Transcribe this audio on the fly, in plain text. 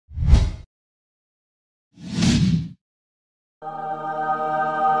Oi,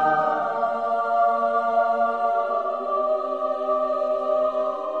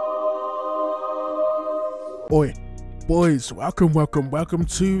 boys, welcome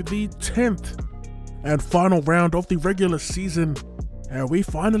to the 10th and final round of the regular season, and we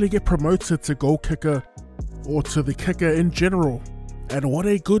finally get promoted to goal kicker, or to the kicker in general, and what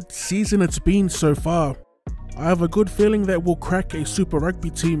a good season it's been so far. I have a good feeling that we'll crack a Super Rugby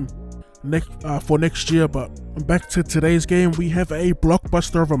team for next year, but back to today's game. We have a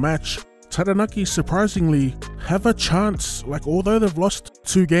blockbuster of a match. Taranaki surprisingly have a chance, although they've lost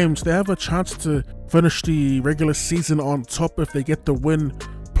 2 games, they have a chance to finish the regular season on top if they get the win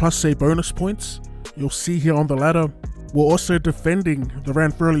plus a bonus points. You'll see here on the ladder. We're also defending the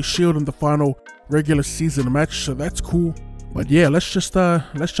Ranfurly Shield in the final regular season match, so that's cool. But yeah, let's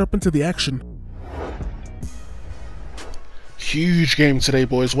jump into the action. Huge game today,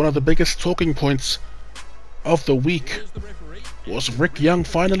 boys. One of the biggest talking points of the week was Rick Young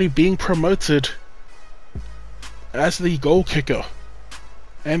finally being promoted as the goal kicker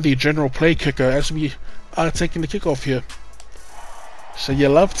and the general play kicker as we are taking the kickoff here. So you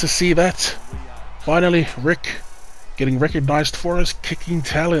love to see that. Finally, Rick getting recognized for his kicking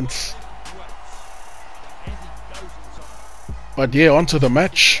talents. But yeah, on to the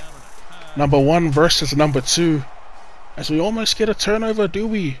match. Number 1 versus number 2. As we almost get a turnover, do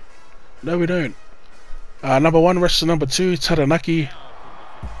we? No, we don't. Number 1 versus number 2, Taranaki,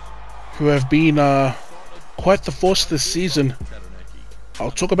 who have been quite the force this season.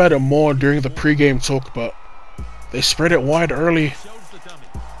 I'll talk about it more during the pre-game talk, but they spread it wide early.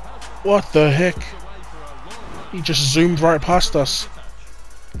 What the heck? He just zoomed right past us.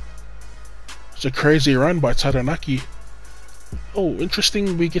 It's a crazy run by Taranaki. Oh,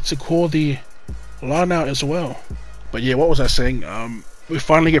 interesting, we get to call the line out as well. But yeah, what was I saying? We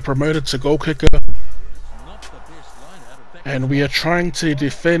finally get promoted to goal kicker, and we are trying to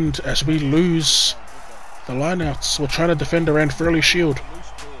defend as we lose the lineouts. We're trying to defend around Ranfurly Shield.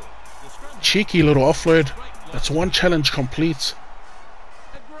 Cheeky little offload. That's 1 challenge complete.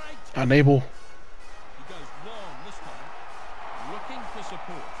 Unable.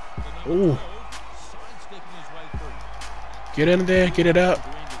 Ooh. Get in there, get it out.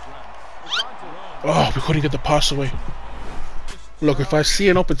 Oh, we couldn't get the pass away. Look, if I see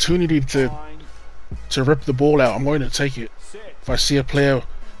an opportunity to rip the ball out, I'm going to take it. If I see a player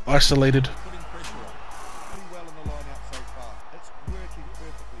isolated.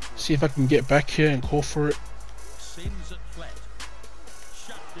 See if I can get back here and call for it.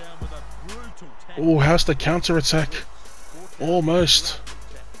 Oh, how's the counter attack? Almost.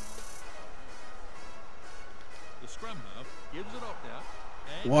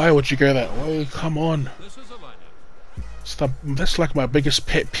 Why would you go that way? Come on. That's like my biggest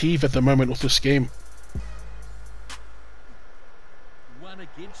pet peeve at the moment with this game.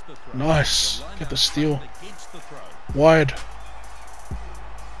 Nice. Get the steal. Wide.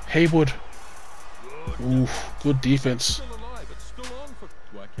 Haywood. Oof, good defense.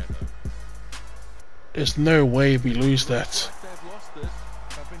 There's no way we lose that.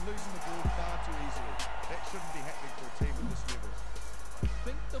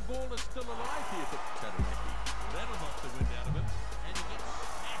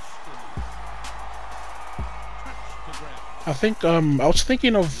 I think I was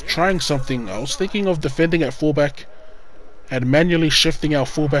thinking of trying something. I was thinking of defending at fullback and manually shifting our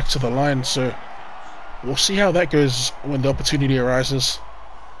fullback to the line, so we'll see how that goes when the opportunity arises.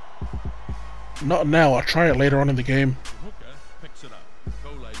 Not now, I'll try it later on in the game.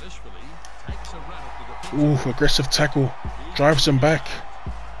 Ooh, aggressive tackle. Drives him back.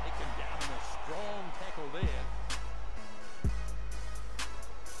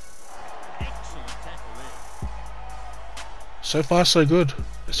 So far so good,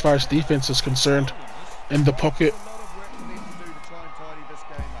 as far as defense is concerned. In the pocket.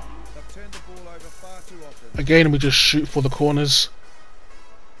 Again, we just shoot for the corners.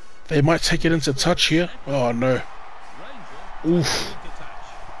 They might take it into touch here. Oh no. Oof.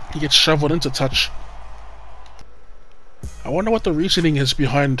 He gets shoveled into touch. I wonder what the reasoning is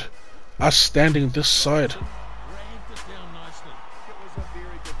behind us standing this side.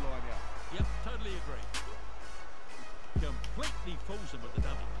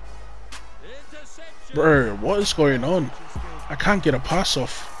 Bro, what is going on? I can't get a pass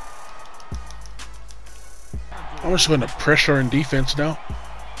off. I'm just going to pressure in defense now.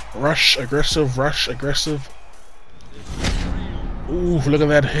 Rush, aggressive, rush, aggressive. Ooh, look at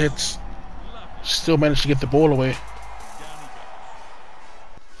that hit. Still managed to get the ball away.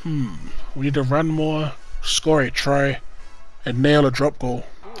 We need to run more, score a try, and nail a drop goal.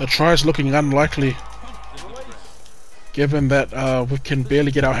 The try is looking unlikely. given that we can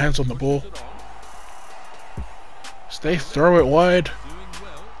barely get our hands on the ball. So they throw it wide.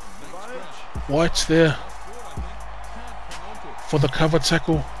 White's there for the cover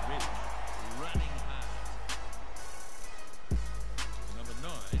tackle.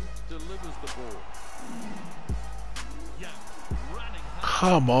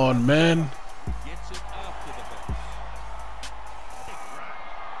 Come on, man.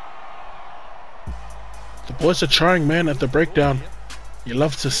 The boys are trying, man, at the breakdown. You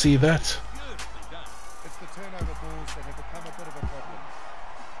love to see that.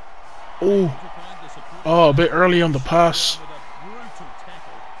 Oh, a bit early on the pass.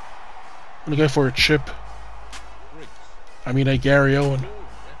 I'm gonna go for a chip. I mean, a Gary Owen.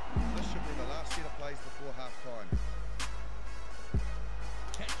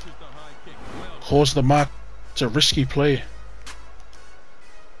 Calls the mark. It's a risky play.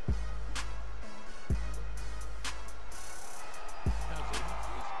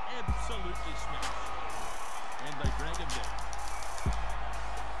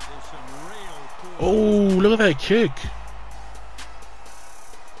 Oh, look at that kick.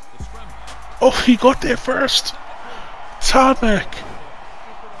 Oh, he got there first. Tarmac.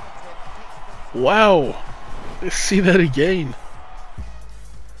 Wow. Let's see that again.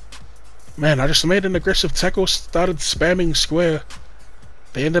 Man, I just made an aggressive tackle, started spamming square.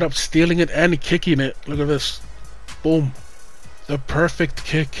 They ended up stealing it and kicking it. Look at this. Boom. The perfect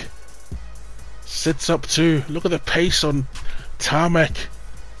kick. Sits up too. Look at the pace on Tarmac.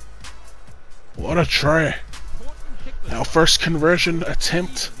 What a try. Our first conversion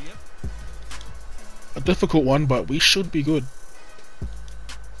attempt. A difficult one, but we should be good.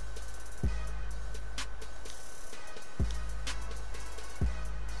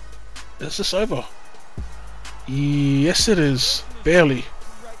 Is this over? Yes, it is. Barely.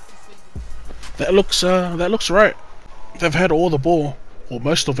 That looks right. They've had all the ball, or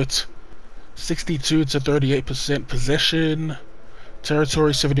most of it. 62 to 38% possession.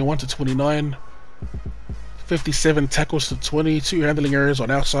 Territory 71 to 29. 57 tackles to 20. 2 handling errors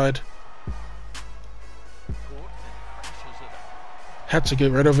on outside. Had to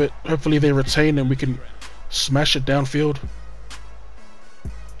get rid of it. Hopefully they retain and we can smash it downfield.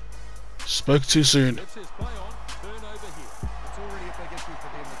 Spoke too soon.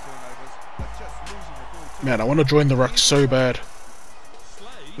 Man, I want to join the ruck so bad.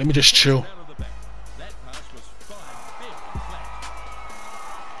 Let me just chill.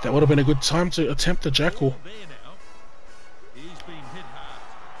 That would have been a good time to attempt the jackal.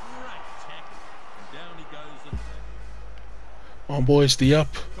 On boys, the up.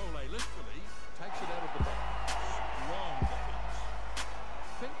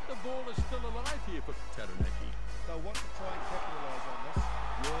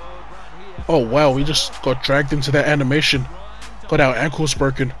 Oh wow, we just got dragged into that animation. Got our ankles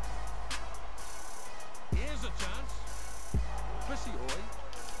broken.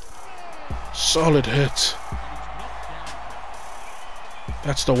 Solid hit.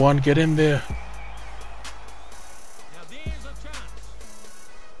 That's the one, get in there.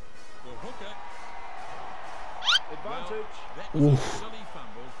 Ooh.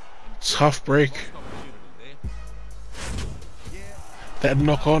 Tough break. That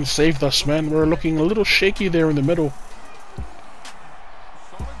knock on saved us, man. We're looking a little shaky there in the middle.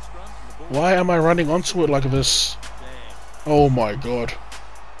 Why am I running onto it like this? Oh my god.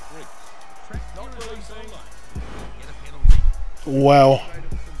 Wow.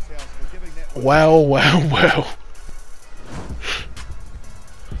 Wow, wow, wow.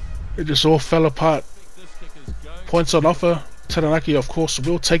 It just all fell apart. Points on offer. Taranaki, of course,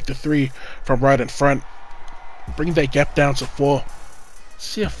 will take the 3 from right in front. Bring that gap down to 4.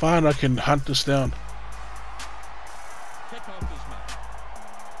 See how far I can hunt this down.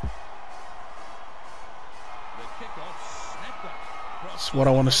 That's what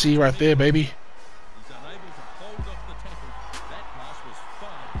I want to see right there, baby.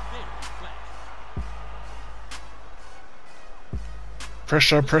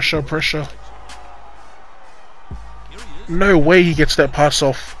 Pressure, pressure, pressure. No way he gets that pass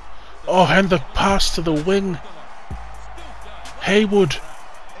off. Oh, and the pass to the wing. Haywood.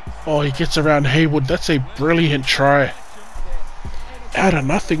 Oh, he gets around Haywood. That's a brilliant try. Out of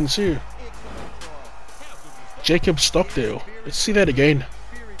nothing too. Jacob Stockdale. Let's see that again.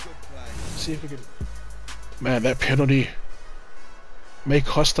 See if we can. Man, that penalty may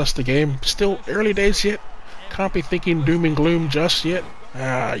cost us the game. Still early days yet. Can't be thinking doom and gloom just yet.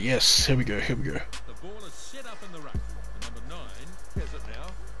 Ah, yes. Here we go. Here we go.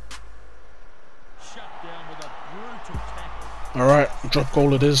 Alright, drop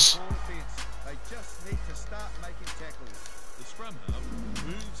goal it is.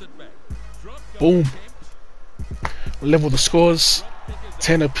 Boom. Level the scores.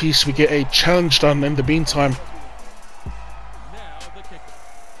 10 apiece. We get a challenge done in the meantime.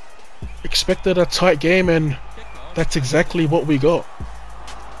 Expected a tight game, and that's exactly what we got.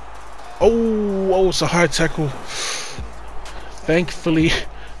 Oh, it's a high tackle. Thankfully,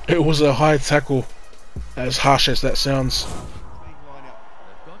 it was a high tackle, as harsh as that sounds.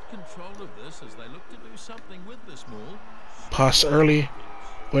 Pass early.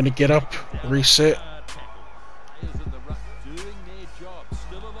 Going to get up, reset.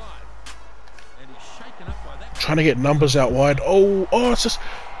 Trying to get numbers out wide. Oh, it's just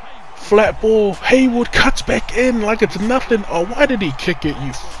flat ball. Haywood cuts back in like it's nothing. Oh, why did he kick it,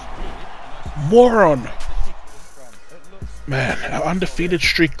 you moron? Man, our undefeated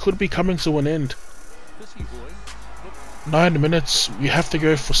streak could be coming to an end. 9 minutes, we have to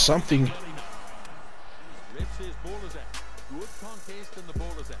go for something.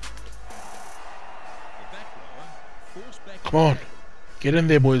 Come on, get in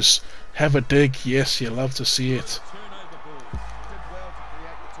there, boys. Have a dig. Yes, you love to see it.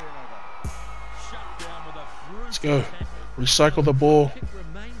 Let's go. Recycle the ball.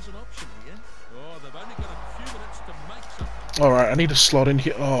 Alright, I need to slot in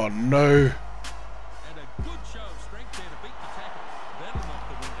here. Oh no.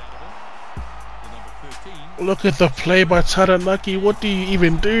 Look at the play by Taranaki. What do you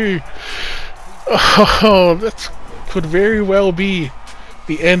even do? Oh, that could very well be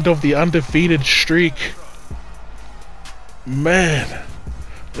the end of the undefeated streak. Man,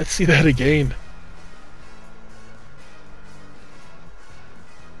 let's see that again.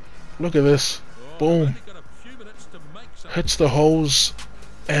 Look at this. Boom. Hits the holes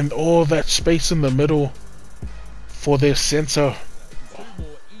and all that space in the middle for their center.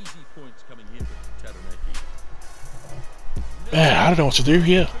 Man, I don't know what to do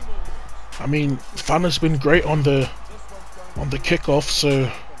here. I mean, fun has been great on the kickoff,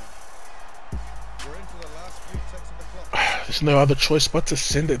 so there's no other choice but to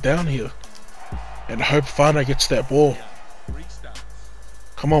send it down here and hope Fana gets that ball.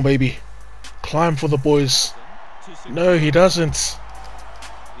 Come on, baby. Climb for the boys. No, he doesn't.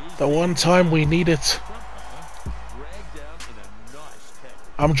 The one time we need it.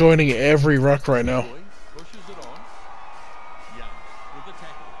 I'm joining every ruck right now.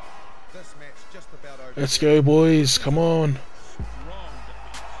 Let's go, boys. Come on.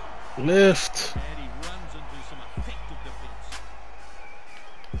 Lift.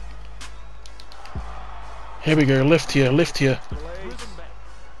 Here we go. Lift here. Lift here.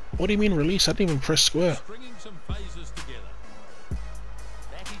 What do you mean release? I didn't even press square.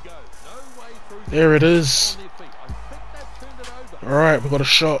 There it is. Alright, we got a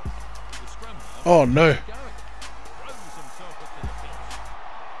shot. Oh no.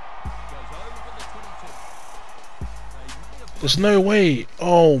 There's no way.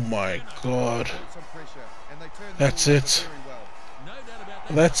 Oh my god. That's it.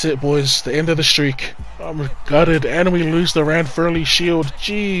 That's it, boys. The end of the streak. I'm gutted, and we lose the Ranfurly Shield.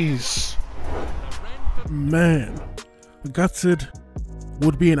 Jeez. Man, gutted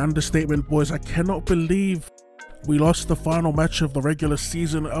would be an understatement, boys. I cannot believe we lost the final match of the regular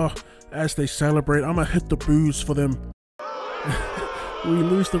season. As they celebrate, I'm gonna hit the booze for them. We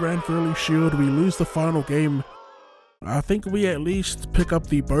lose the Ranfurly Shield. We lose the final game. I think we at least pick up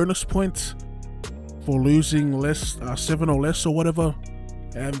the bonus points for losing less, 7 or less or whatever,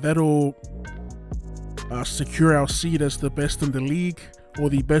 and that'll secure our seed as the best in the league or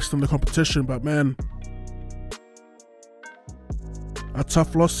the best in the competition. But man, a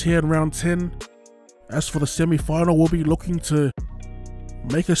tough loss here in round 10. As for the semi-final, we'll be looking to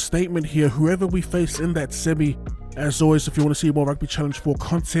make a statement here, whoever we face in that semi. As always, if you want to see more Rugby Challenge 4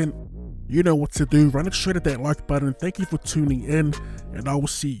 content, you know what to do. Run it straight at that like button. Thank you for tuning in, and I will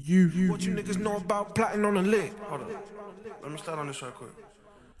see you. What you niggas know about plotting on the lick? Hold on. Let me start on this right quick.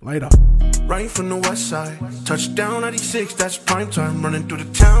 Later. Right from the west side, touchdown 96, that's prime time. Running through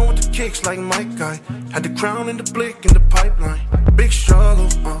the town with the kicks like Mike Guy. Had the crown and the blick in the pipeline. Big struggle,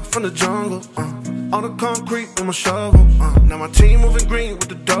 from the jungle, on the concrete with my shovel. Now my team moving green with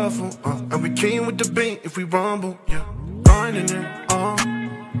the duffel, and we keen with the beat if we rumble. Yeah, grinding it,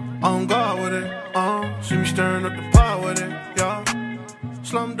 on God with it, see me stirring up the pot with it, yeah,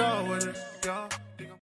 slummed out with it.